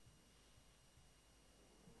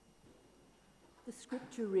The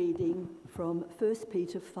scripture reading from 1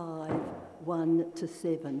 Peter 5,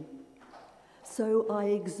 1-7. So I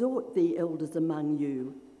exhort the elders among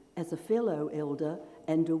you, as a fellow elder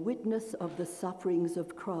and a witness of the sufferings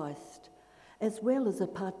of Christ, as well as a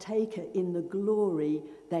partaker in the glory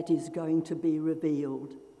that is going to be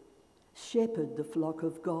revealed. Shepherd the flock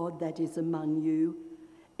of God that is among you,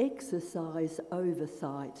 exercise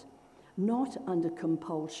oversight, not under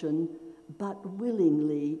compulsion, but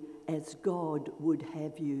willingly, as God would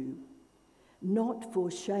have you, not for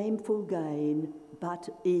shameful gain, but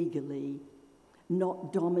eagerly,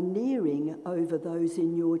 not domineering over those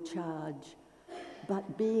in your charge,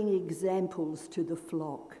 but being examples to the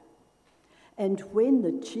flock. And when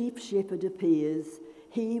the chief shepherd appears,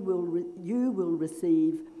 you will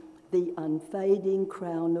receive the unfading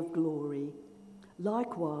crown of glory.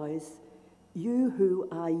 Likewise, you who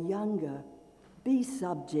are younger, be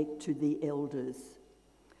subject to the elders.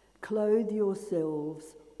 Clothe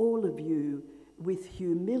yourselves, all of you, with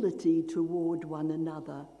humility toward one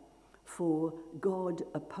another, for God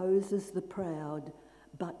opposes the proud,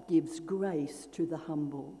 but gives grace to the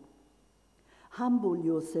humble. Humble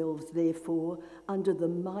yourselves, therefore, under the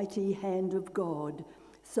mighty hand of God,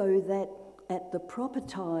 so that at the proper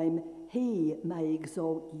time he may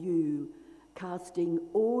exalt you, casting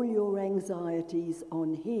all your anxieties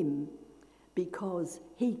on him, because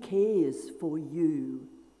he cares for you.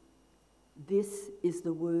 This is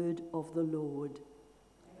the word of the Lord.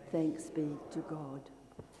 Thanks be to God.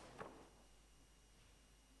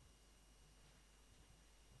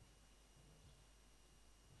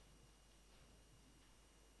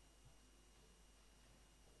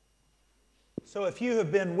 So if you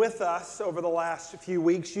have been with us over the last few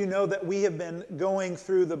weeks, you know that we have been going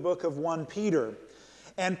through the book of 1 Peter.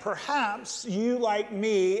 And perhaps you, like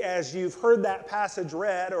me, as you've heard that passage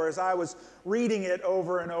read, or as I was reading it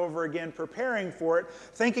over and over again, preparing for it,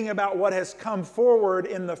 thinking about what has come forward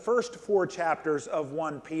in the first 4 chapters of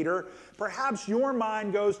 1 Peter, perhaps your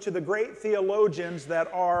mind goes to the great theologians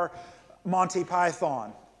that are Monty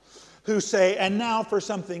Python, who say, and now for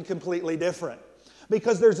something completely different.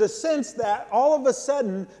 Because there's a sense that all of a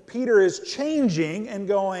sudden Peter is changing and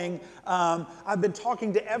going, I've been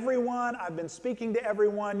talking to everyone, I've been speaking to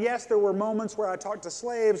everyone. Yes, there were moments where I talked to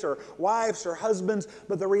slaves or wives or husbands,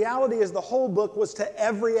 but the reality is the whole book was to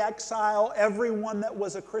every exile, everyone that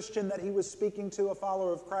was a Christian that he was speaking to, a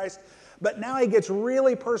follower of Christ. But now he gets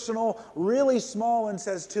really personal, really small, and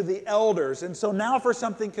says to the elders. And so now for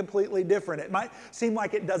something completely different. It might seem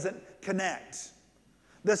like it doesn't connect.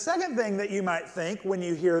 The second thing that you might think when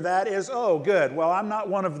you hear that is, oh, good, well, I'm not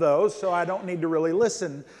one of those, so I don't need to really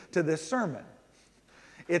listen to this sermon.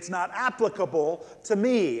 It's not applicable to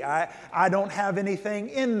me. I don't have anything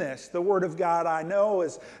in this. The Word of God I know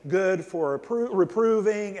is good for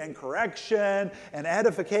reproving and correction and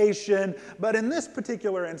edification, but in this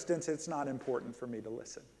particular instance, it's not important for me to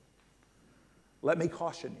listen. Let me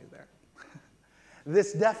caution you there.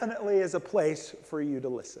 This definitely is a place for you to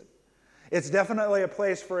listen. It's definitely a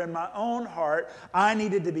place for, in my own heart, I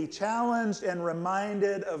needed to be challenged and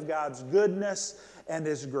reminded of God's goodness and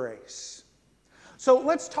His grace. So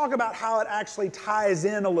let's talk about how it actually ties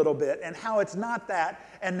in a little bit and how it's not that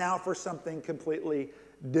and now for something completely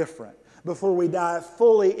different before we dive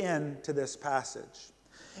fully into this passage.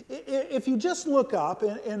 If you just look up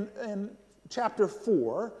in chapter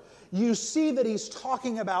 4, you see that he's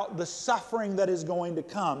talking about the suffering that is going to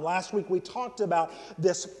come. Last week we talked about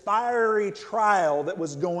this fiery trial that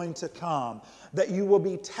was going to come, that you will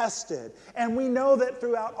be tested. And we know that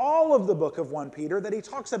throughout all of the book of 1 Peter that he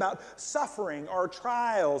talks about suffering or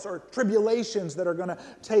trials or tribulations that are going to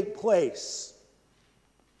take place.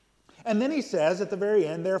 And then he says at the very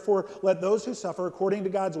end, therefore, let those who suffer according to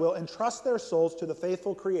God's will entrust their souls to the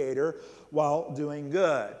faithful Creator while doing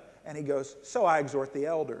good. And he goes, so I exhort the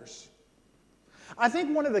elders. I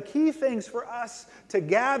think one of the key things for us to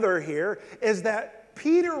gather here is that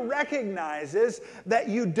Peter recognizes that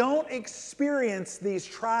you don't experience these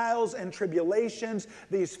trials and tribulations,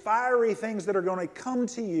 these fiery things that are going to come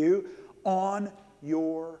to you on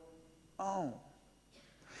your own.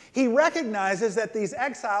 He recognizes that these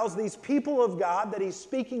exiles, these people of God that he's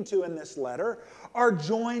speaking to in this letter, are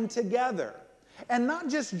joined together. And not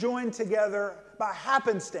just joined together by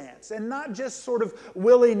happenstance, and not just sort of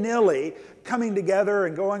willy-nilly coming together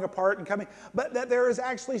and going apart and coming, but that there is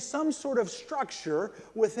actually some sort of structure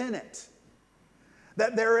within it.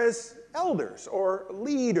 That there is elders or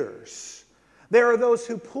leaders. There are those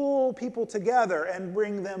who pull people together and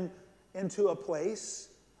bring them into a place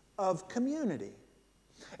of community.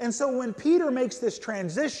 And so when Peter makes this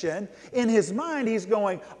transition, in his mind he's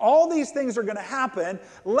going, all these things are going to happen.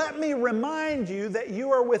 Let me remind you that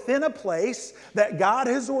you are within a place that God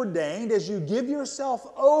has ordained as you give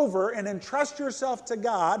yourself over and entrust yourself to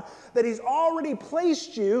God, that He's already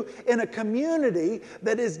placed you in a community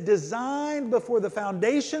that is designed before the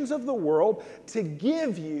foundations of the world to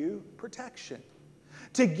give you protection,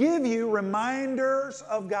 to give you reminders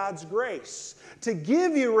of God's grace, to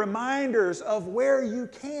give you reminders of where you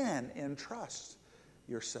can entrust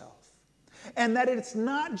yourself. And that it's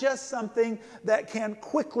not just something that can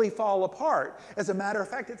quickly fall apart. As a matter of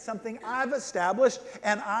fact, it's something I've established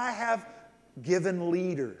and I have given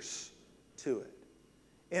leaders to it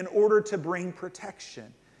in order to bring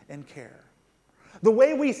protection and care. The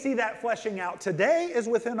way we see that fleshing out today is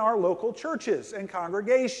within our local churches and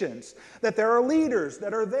congregations, that there are leaders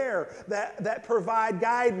that are there that provide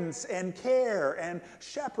guidance and care and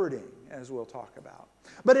shepherding, as we'll talk about.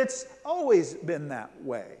 But it's always been that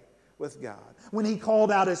way with God. When He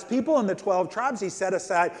called out His people in the 12 tribes, He set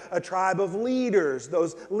aside a tribe of leaders,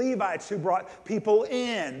 those Levites who brought people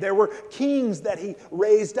in. There were kings that He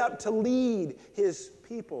raised up to lead His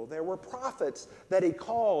people. There were prophets that He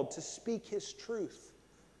called to speak His truth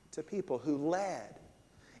to people who led.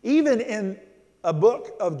 Even in a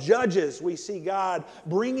book of Judges, we see God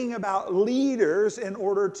bringing about leaders in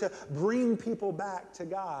order to bring people back to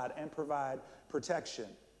God and provide protection.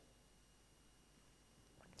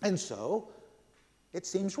 And so, it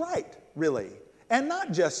seems right, really, and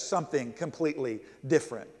not just something completely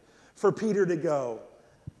different, for Peter to go,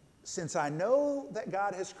 since I know that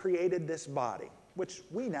God has created this body, which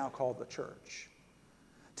we now call the church,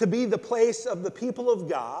 to be the place of the people of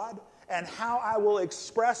God and how I will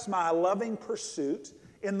express my loving pursuit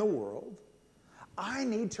in the world, I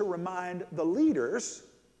need to remind the leaders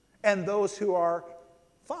and those who are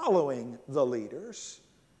following the leaders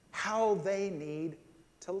how they need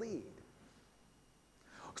to lead.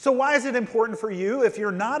 So why is it important for you, if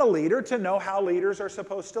you're not a leader, to know how leaders are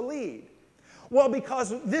supposed to lead? Well,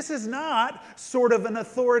 because this is not sort of an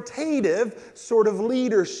authoritative sort of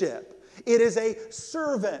leadership. It is a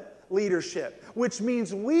servant leadership, which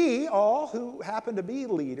means we all who happen to be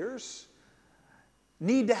leaders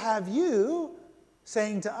need to have you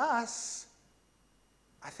saying to us,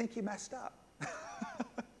 I think you messed up.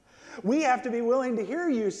 We have to be willing to hear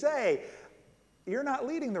you say, you're not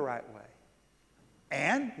leading the right way.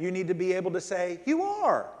 And you need to be able to say, you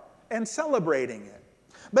are, and celebrating it.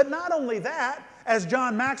 But not only that, as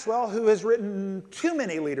John Maxwell, who has written too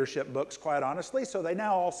many leadership books, quite honestly, so they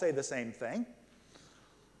now all say the same thing,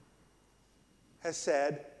 has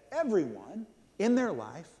said, everyone in their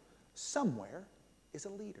life somewhere is a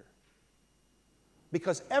leader.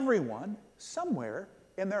 Because everyone somewhere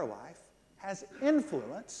in their life has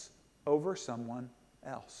influence over someone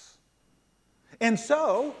else. And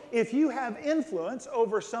so, if you have influence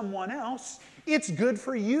over someone else, it's good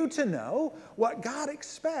for you to know what God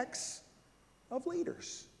expects of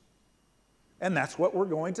leaders. And that's what we're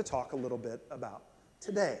going to talk a little bit about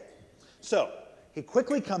today. So, he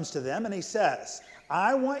quickly comes to them and he says,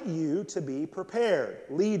 I want you to be prepared,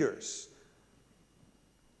 leaders.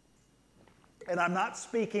 And I'm not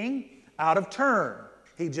speaking out of turn.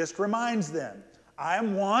 He just reminds them, I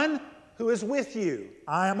am one who is with you.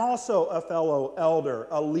 I am also a fellow elder,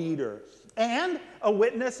 a leader, and a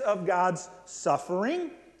witness of God's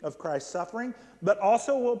suffering, of Christ's suffering, but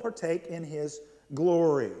also will partake in His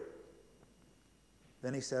glory.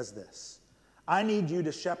 Then he says this, I need you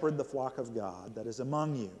to shepherd the flock of God that is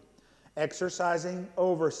among you, exercising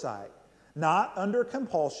oversight, not under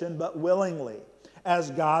compulsion, but willingly,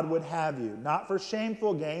 as God would have you, not for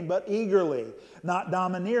shameful gain, but eagerly, not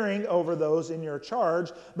domineering over those in your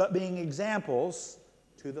charge, but being examples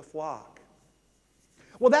to the flock.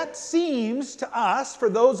 Well, that seems to us, for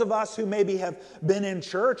those of us who maybe have been in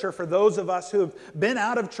church, or for those of us who have been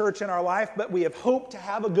out of church in our life, but we have hoped to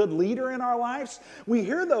have a good leader in our lives, we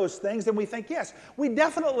hear those things and we think, yes, we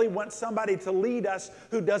definitely want somebody to lead us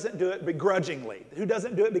who doesn't do it begrudgingly, who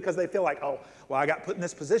doesn't do it because they feel like, oh, well, I got put in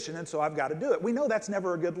this position and so I've got to do it. We know that's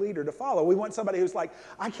never a good leader to follow. We want somebody who's like,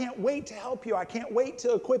 I can't wait to help you. I can't wait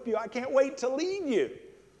to equip you. I can't wait to lead you.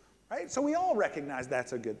 Right? So we all recognize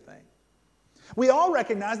that's a good thing. We all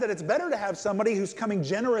recognize that it's better to have somebody who's coming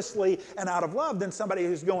generously and out of love than somebody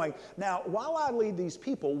who's going, now, while I lead these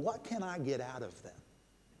people, what can I get out of them?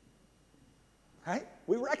 Right?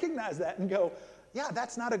 We recognize that and go, yeah,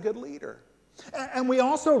 that's not a good leader. And we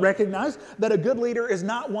also recognize that a good leader is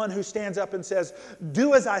not one who stands up and says,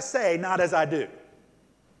 do as I say, not as I do.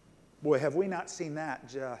 Boy, have we not seen that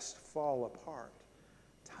just fall apart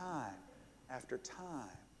time after time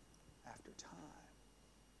after time.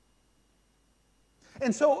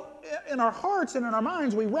 And so in our hearts and in our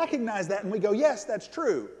minds, we recognize that and we go, yes, that's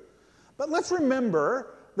true. But let's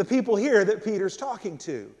remember the people here that Peter's talking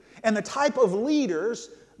to and the type of leaders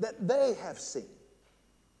that they have seen.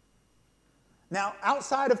 Now,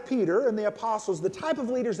 outside of Peter and the apostles, the type of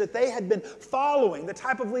leaders that they had been following, the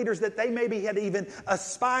type of leaders that they maybe had even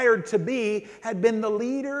aspired to be, had been the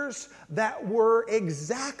leaders that were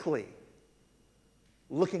exactly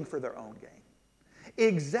looking for their own gain.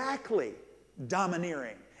 Exactly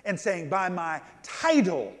domineering and saying, by my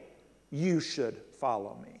title, you should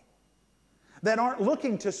follow me. That aren't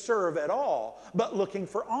looking to serve at all, but looking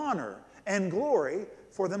for honor and glory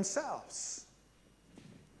for themselves.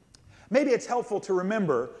 Maybe it's helpful to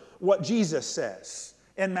remember what Jesus says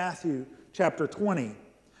in Matthew chapter 20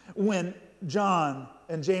 when John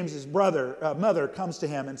and James's mother comes to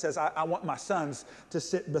him and says, I want my sons to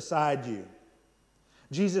sit beside you.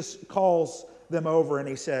 Jesus calls them over and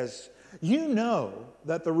he says, you know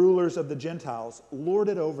that the rulers of the Gentiles lord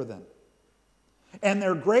it over them, and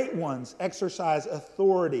their great ones exercise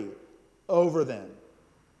authority over them.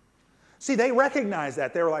 See, they recognize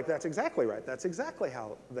that. They were like, that's exactly right. That's exactly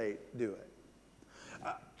how they do it.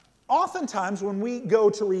 Oftentimes, when we go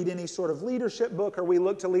to read any sort of leadership book or we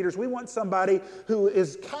look to leaders, we want somebody who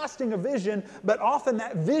is casting a vision, but often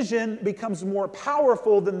that vision becomes more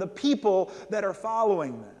powerful than the people that are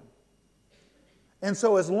following them. And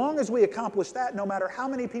so as long as we accomplish that, no matter how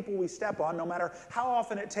many people we step on, no matter how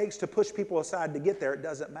often it takes to push people aside to get there, it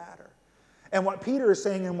doesn't matter. And what Peter is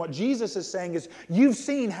saying and what Jesus is saying is, you've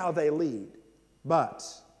seen how they lead, but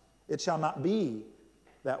it shall not be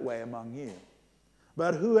that way among you.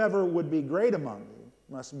 But whoever would be great among you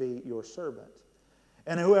must be your servant,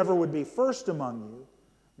 and whoever would be first among you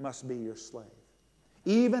must be your slave.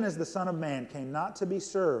 Even as the Son of Man came not to be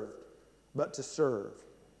served, but to serve,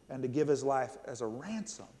 and to give his life as a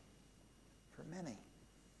ransom for many.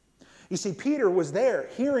 You see, Peter was there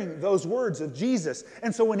hearing those words of Jesus.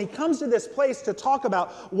 And so when he comes to this place to talk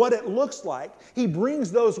about what it looks like, he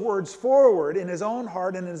brings those words forward in his own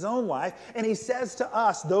heart and in his own life. And he says to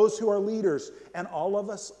us, those who are leaders, and all of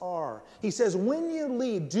us are, he says, when you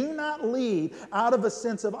lead, do not lead out of a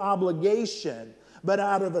sense of obligation, but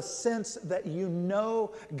out of a sense that you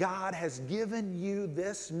know God has given you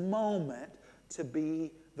this moment to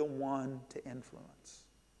be the one to influence.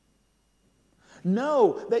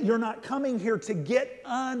 Know that you're not coming here to get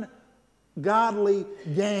ungodly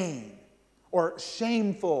gain or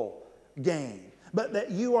shameful gain, but that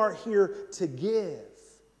you are here to give,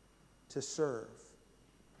 to serve.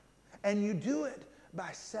 And you do it by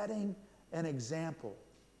setting an example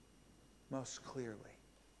most clearly.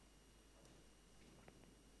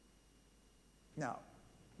 Now,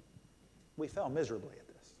 we fell miserably at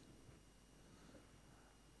this.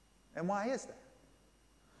 And why is that?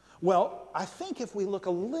 Well, I think if we look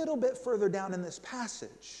a little bit further down in this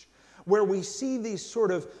passage, where we see these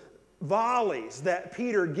sort of volleys that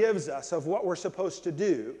Peter gives us of what we're supposed to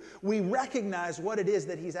do, we recognize what it is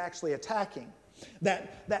that he's actually attacking.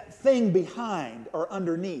 That thing behind or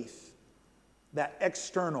underneath, that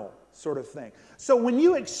external sort of thing. So when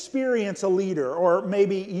you experience a leader, or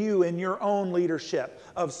maybe you in your own leadership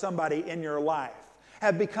of somebody in your life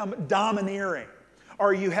have become domineering,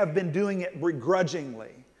 or you have been doing it begrudgingly,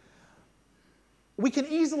 we can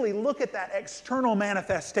easily look at that external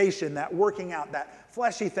manifestation, that working out, that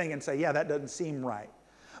fleshy thing, and say, yeah, that doesn't seem right.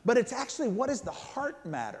 But it's actually what is the heart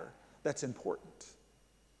matter that's important.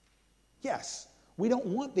 Yes, we don't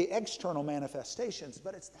want the external manifestations,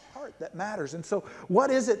 but it's the heart that matters. And so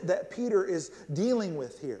what is it that Peter is dealing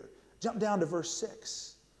with here? Jump down to verse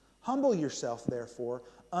 6. Humble yourself, therefore,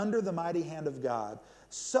 under the mighty hand of God,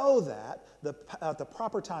 so that at the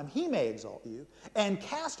proper time he may exalt you, and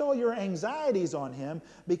cast all your anxieties on him,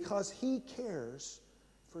 because he cares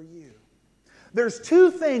for you. There's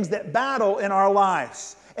two things that battle in our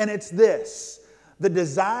lives, and it's this: the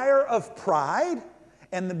desire of pride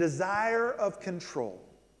and the desire of control.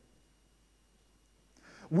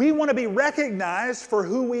 We want to be recognized for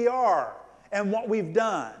who we are and what we've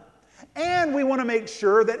done. And we want to make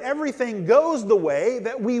sure that everything goes the way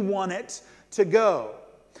that we want it to go.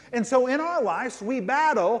 And so in our lives, we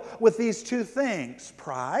battle with these two things: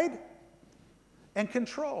 pride and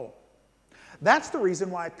control. That's the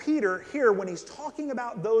reason why Peter here, when he's talking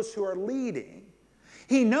about those who are leading,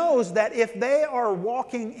 he knows that if they are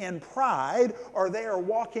walking in pride or they are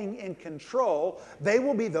walking in control, they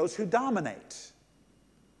will be those who dominate.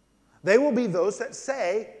 They will be those that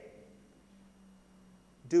say,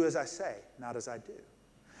 do as I say, not as I do.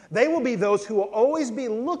 They will be those who will always be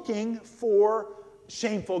looking for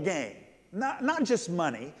shameful gain. Not just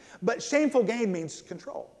money, but shameful gain means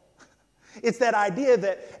control. It's that idea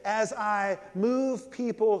that as I move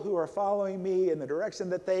people who are following me in the direction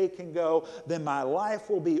that they can go, then my life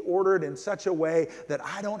will be ordered in such a way that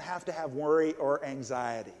I don't have to have worry or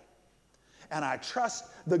anxiety. And I trust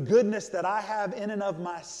the goodness that I have in and of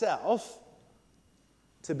myself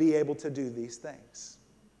to be able to do these things.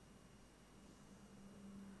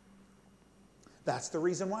 That's the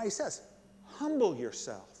reason why he says, humble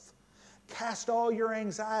yourself. Cast all your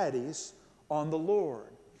anxieties on the Lord.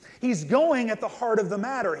 He's going at the heart of the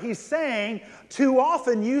matter. He's saying, too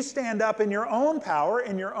often you stand up in your own power,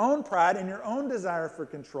 in your own pride, in your own desire for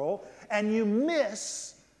control, and you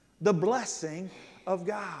miss the blessing of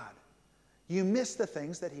God. You miss the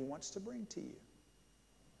things that he wants to bring to you.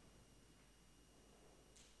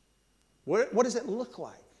 What does it look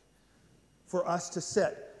like for us to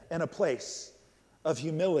sit in a place of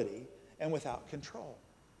humility and without control?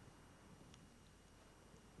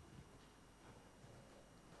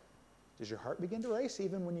 Does your heart begin to race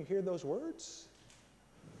even when you hear those words?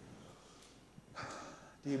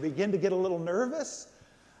 Do you begin to get a little nervous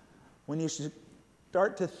when you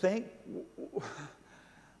start to think,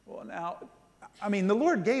 well, now, I mean, the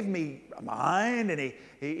Lord gave me a mind, and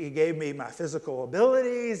He gave me my physical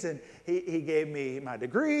abilities, and He gave me my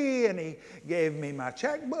degree, and He gave me my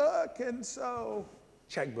checkbook, and so,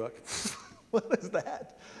 checkbook, what is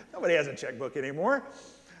that? Nobody has a checkbook anymore.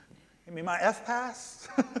 Give me my F-Pass,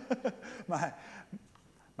 my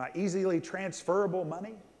easily transferable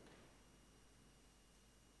money.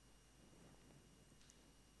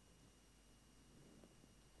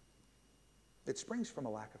 It springs from a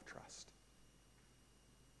lack of trust.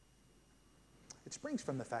 It springs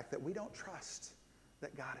from the fact that we don't trust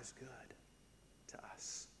that God is good to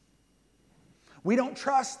us. We don't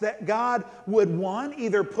trust that God would, one,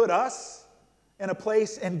 either put us in a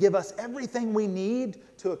place and give us everything we need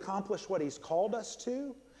to accomplish what He's called us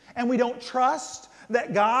to. And we don't trust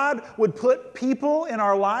that God would put people in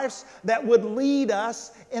our lives that would lead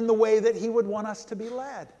us in the way that He would want us to be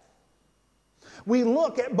led. We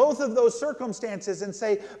look at both of those circumstances and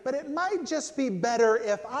say, but it might just be better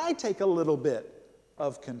if I take a little bit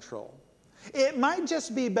of control. It might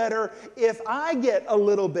just be better if I get a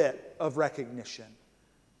little bit of recognition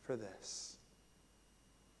for this.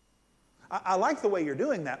 I like the way you're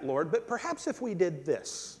doing that, Lord, but perhaps if we did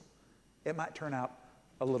this, it might turn out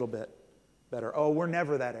a little bit better. Oh, we're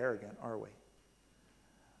never that arrogant, are we?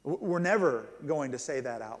 We're never going to say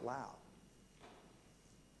that out loud.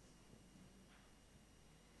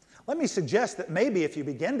 Let me suggest that maybe if you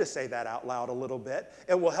begin to say that out loud a little bit,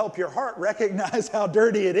 it will help your heart recognize how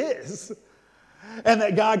dirty it is and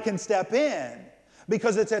that God can step in.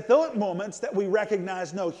 Because it's at those moments that we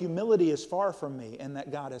recognize, no, humility is far from me and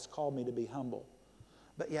that God has called me to be humble.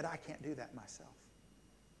 But yet I can't do that myself.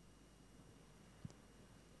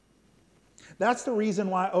 That's the reason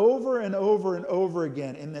why over and over and over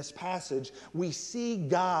again in this passage, we see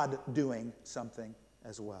God doing something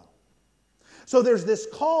as well. So there's this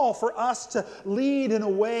call for us to lead in a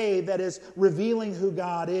way that is revealing who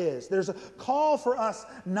God is. There's a call for us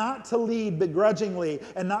not to lead begrudgingly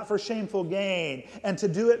and not for shameful gain, and to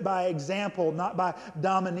do it by example, not by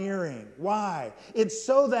domineering. Why? It's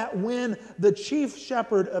so that when the chief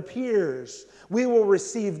shepherd appears, we will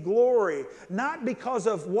receive glory, not because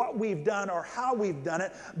of what we've done or how we've done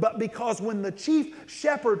it, but because when the chief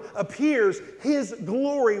shepherd appears, his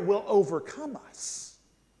glory will overcome us.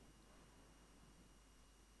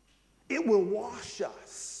 It will wash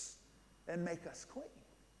us and make us clean.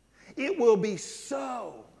 It will be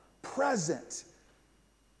so present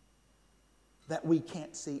that we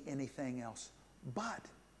can't see anything else but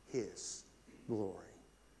His glory.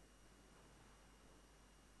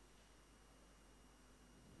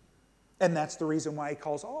 And that's the reason why He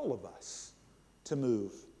calls all of us to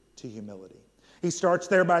move to humility. He starts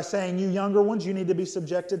there by saying, you younger ones, you need to be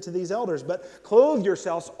subjected to these elders, but clothe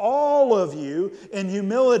yourselves, all of you, in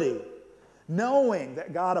humility, knowing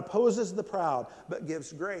that God opposes the proud, but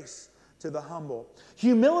gives grace to the humble.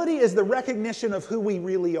 Humility is the recognition of who we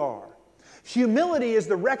really are. Humility is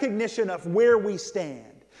the recognition of where we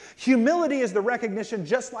stand. Humility is the recognition,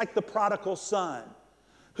 just like the prodigal son,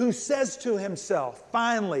 who says to himself,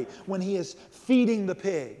 finally, when he is feeding the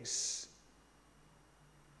pigs,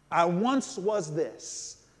 I once was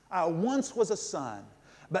this. I once was a son,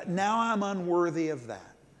 but now I'm unworthy of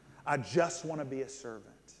that. I just want to be a servant.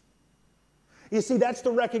 You see, that's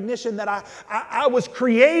the recognition that I was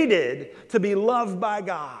created to be loved by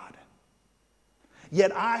God.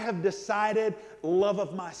 Yet I have decided love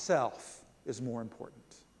of myself is more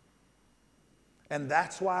important. And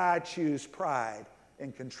that's why I choose pride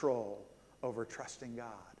and control over trusting God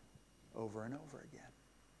over and over again.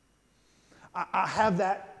 I have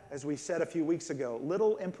that, as we said a few weeks ago,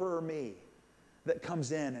 little emperor me that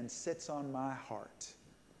comes in and sits on my heart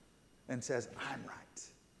and says, I'm right.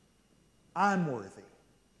 I'm worthy.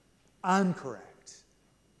 I'm correct.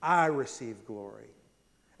 I receive glory.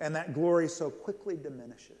 And that glory so quickly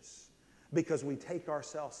diminishes because we take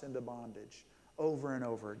ourselves into bondage over and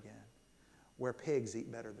over again, where pigs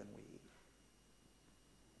eat better than we eat.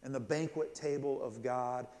 And the banquet table of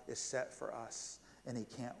God is set for us, and He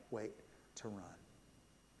can't wait to run.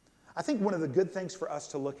 I think one of the good things for us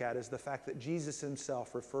to look at is the fact that Jesus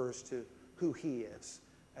Himself refers to who He is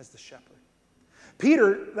as the shepherd.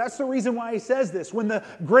 Peter, that's the reason why he says this. When the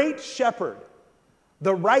great shepherd,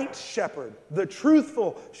 the right shepherd, the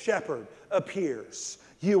truthful shepherd appears,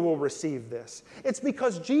 you will receive this. It's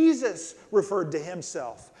because Jesus referred to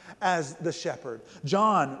Himself as the shepherd.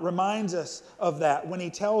 John reminds us of that when he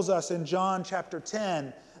tells us in John chapter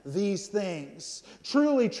 10 these things.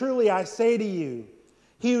 Truly, truly, I say to you,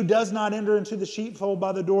 he who does not enter into the sheepfold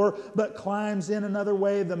by the door, but climbs in another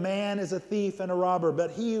way, the man is a thief and a robber.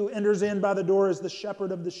 But he who enters in by the door is the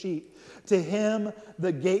shepherd of the sheep. To him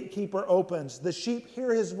the gatekeeper opens. The sheep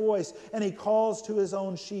hear his voice, and he calls to his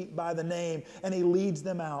own sheep by the name, and he leads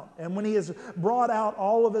them out. And when he has brought out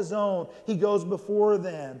all of his own, he goes before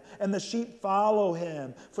them, and the sheep follow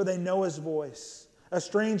him, for they know his voice. A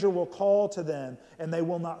stranger will call to them, and they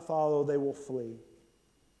will not follow, they will flee.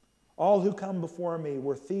 All who come before me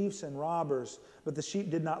were thieves and robbers, but the sheep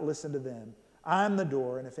did not listen to them. I am the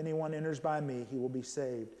door, and if anyone enters by me, he will be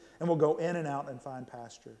saved, and will go in and out and find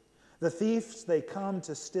pasture. The thieves, they come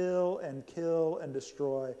to steal and kill and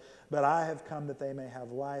destroy, but I have come that they may have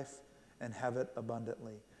life and have it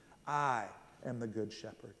abundantly. I am the good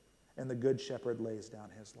shepherd, and the good shepherd lays down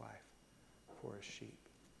his life for his sheep.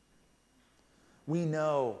 We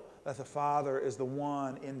know that the Father is the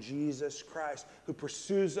one in Jesus Christ who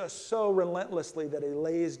pursues us so relentlessly that He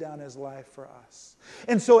lays down His life for us.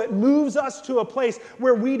 And so it moves us to a place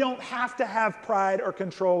where we don't have to have pride or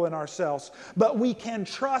control in ourselves, but we can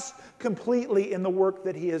trust completely in the work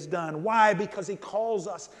that He has done. Why? Because He calls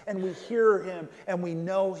us and we hear Him and we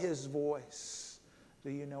know His voice.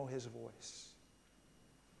 Do you know His voice?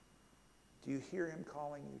 Do you hear Him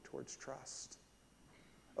calling you towards trust?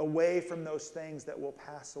 Away from those things that will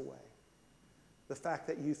pass away. The fact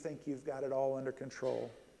that you think you've got it all under control,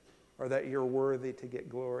 or that you're worthy to get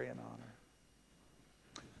glory and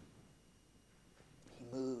honor. He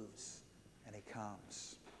moves and He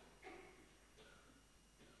comes.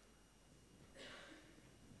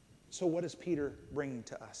 So what is Peter bringing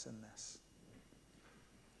to us in this?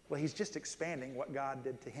 Well, he's just expanding what God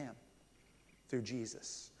did to him through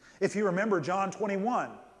Jesus. If you remember John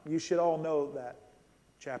 21, you should all know that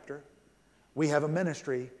chapter. We have a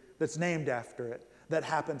ministry that's named after it that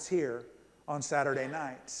happens here on Saturday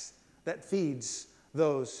nights that feeds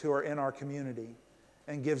those who are in our community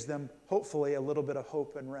and gives them hopefully a little bit of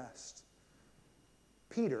hope and rest.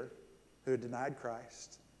 Peter, who denied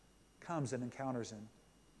Christ, comes and encounters Him.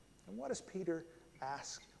 And what does Peter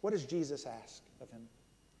ask? What does Jesus ask of him?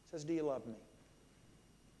 He says, do you love me?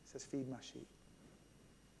 He says, feed my sheep.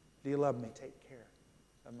 Do you love me? Take care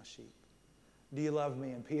of my sheep. Do you love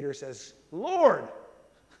me? And Peter says, Lord,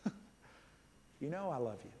 you know I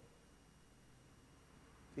love you.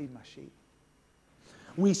 Feed my sheep.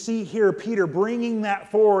 We see here Peter bringing that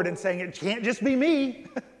forward and saying, it can't just be me.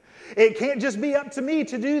 It can't just be up to me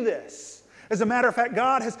to do this. As a matter of fact,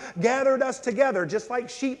 God has gathered us together just like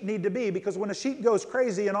sheep need to be, because when a sheep goes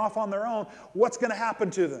crazy and off on their own, what's going to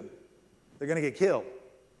happen to them? They're going to get killed.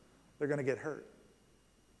 They're going to get hurt.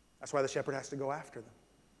 That's why the shepherd has to go after them.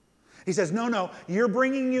 He says, no,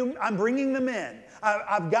 I'm bringing them in.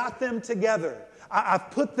 I've got them together.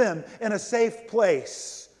 I've put them in a safe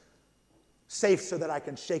place. Safe so that I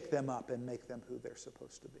can shake them up and make them who they're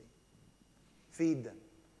supposed to be. Feed them.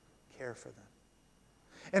 Care for them.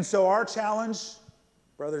 And so our challenge,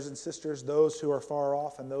 brothers and sisters, those who are far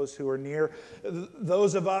off and those who are near,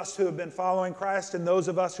 those of us who have been following Christ and those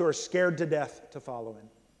of us who are scared to death to follow Him.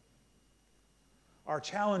 Our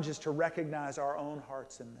challenge is to recognize our own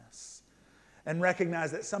hearts in this and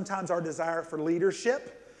recognize that sometimes our desire for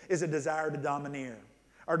leadership is a desire to domineer.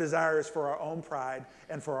 Our desire is for our own pride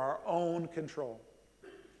and for our own control.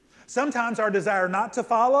 Sometimes our desire not to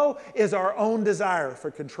follow is our own desire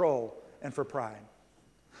for control and for pride.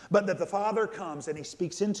 But that the Father comes and He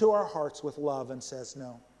speaks into our hearts with love and says,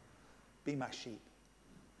 no, be my sheep.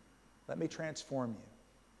 Let me transform you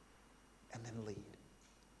and then lead.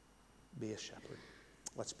 Be a shepherd.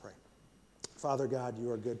 Let's pray. Father God,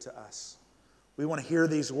 you are good to us. We want to hear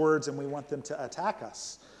these words and we want them to attack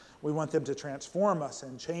us. We want them to transform us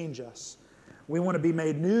and change us. We want to be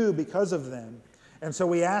made new because of them. And so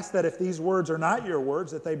we ask that if these words are not your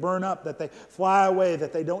words, that they burn up, that they fly away,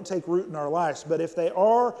 that they don't take root in our lives. But if they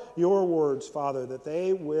are your words, Father, that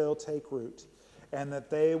they will take root and that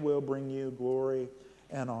they will bring you glory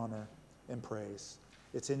and honor and praise.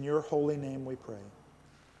 It's in your holy name we pray.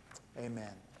 Amen.